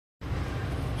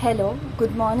Hello,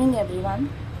 good morning everyone.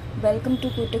 Welcome to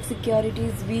Kotak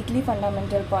Securities weekly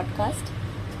fundamental podcast.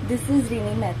 This is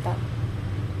Rini Mehta.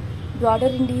 Broader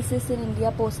indices in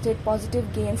India posted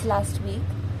positive gains last week.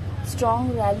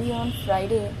 Strong rally on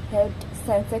Friday helped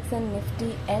Sensex and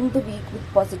Nifty end the week with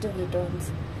positive returns.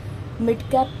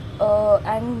 Mid-cap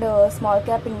and small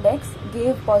cap index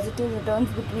gave positive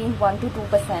returns between 1 to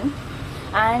 2%.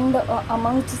 And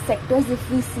amongst sectors,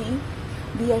 if we see,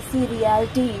 BSE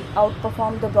Realty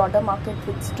outperformed the broader market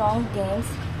with strong gains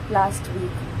last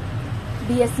week.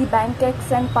 BSE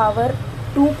Bankex and Power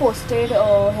too posted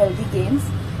healthy gains.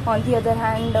 On the other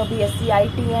hand, BSE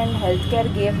IT and Healthcare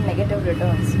gave negative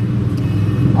returns.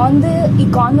 On the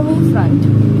economy front,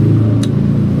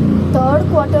 third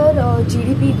quarter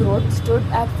GDP growth stood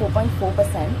at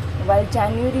 4.4%, while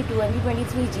January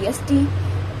 2023 GST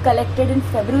collected in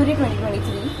February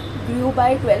 2023 grew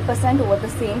by 12% over the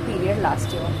same period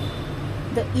last year.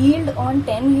 The yield on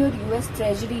 10-year US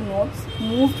Treasury notes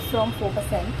moved from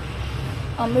 4%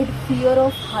 amid fear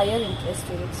of higher interest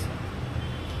rates.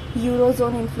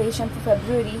 Eurozone inflation for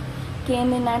February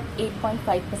came in at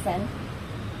 8.5%.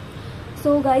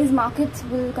 So guys, markets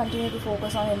will continue to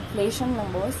focus on inflation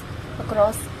numbers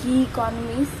across key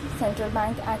economies, central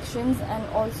bank actions, and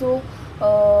also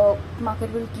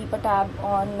market will keep a tab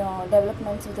on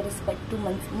developments with respect to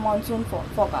monsoon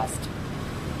forecast.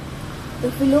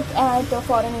 If we look at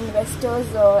foreign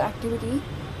investors' activity,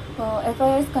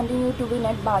 FIIs continue to be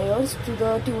net buyers to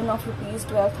the tune of rupees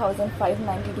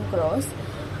 12,592 crores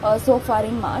so far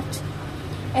in March.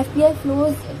 FPI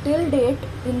flows till date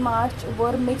in March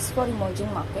were mixed for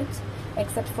emerging markets,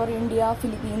 except for India,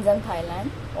 Philippines and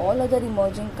Thailand. All other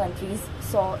emerging countries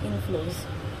saw inflows.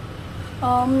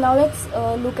 Now let's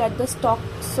look at the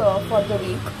stocks for the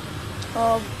week.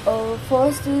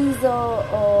 First is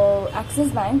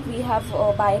Axis Bank. We have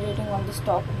a buy rating on the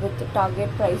stock with a target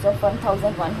price of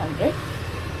 1,100.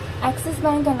 Axis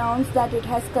Bank announced that it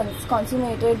has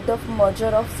consummated the merger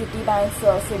of Citibank's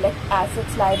select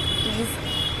assets, liabilities,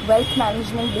 wealth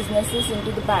management businesses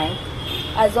into the bank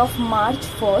as of March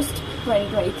 1st,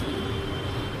 2023.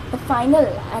 The final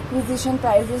acquisition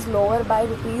price is lower by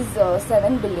rupees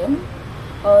 7 billion.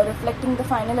 Reflecting the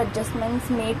final adjustments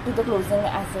made to the closing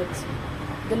assets.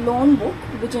 The loan book,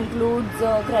 which includes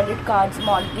credit cards,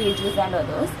 mortgages and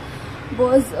others,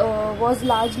 was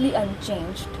largely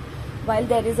unchanged, while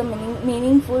there is a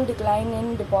meaningful decline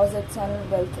in deposits and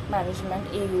wealth management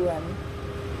AUM.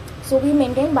 So we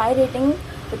maintain buy rating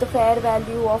with a fair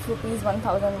value of rupees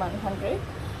 1,100,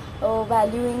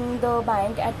 valuing the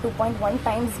bank at 2.1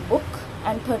 times book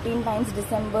and 13 times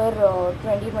December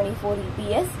 2024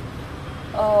 EPS.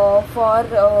 For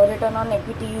return on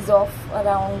equities of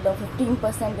around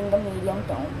 15% in the medium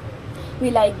term.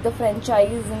 We like the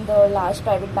franchise in the large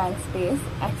private bank space.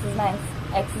 Axis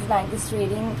Bank is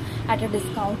trading at a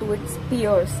discount to its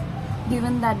peers,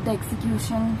 given that the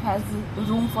execution has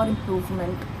room for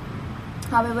improvement.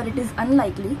 However, it is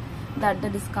unlikely that the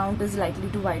discount is likely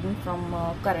to widen from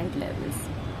current levels.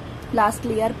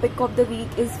 Lastly, our pick of the week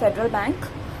is Federal Bank,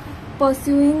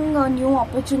 pursuing new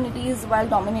opportunities while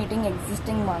dominating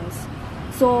existing ones.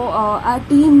 So our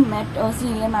team met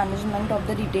senior management of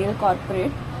the retail,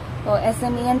 corporate,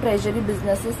 SME and treasury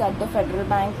businesses at the Federal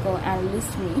Bank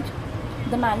analyst meet.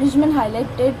 The management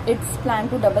highlighted its plan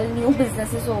to double new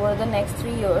businesses over the next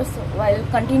 3 years while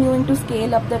continuing to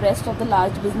scale up the rest of the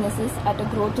large businesses at a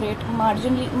growth rate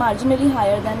marginally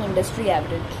higher than industry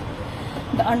average.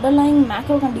 The underlying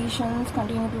macro conditions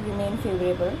continue to remain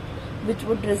favorable, which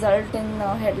would result in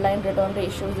headline return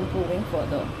ratios improving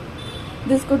further.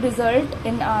 This could result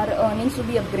in our earnings to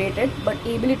be upgraded, but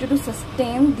ability to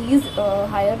sustain these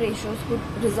higher ratios could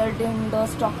result in the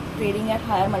stock trading at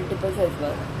higher multiples as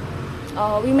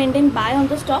well. We maintain buy on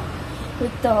the stock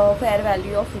with a fair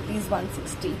value of rupees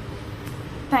 160.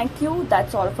 Thank you.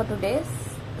 That's all for today.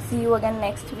 See you again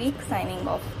next week. Signing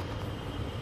off.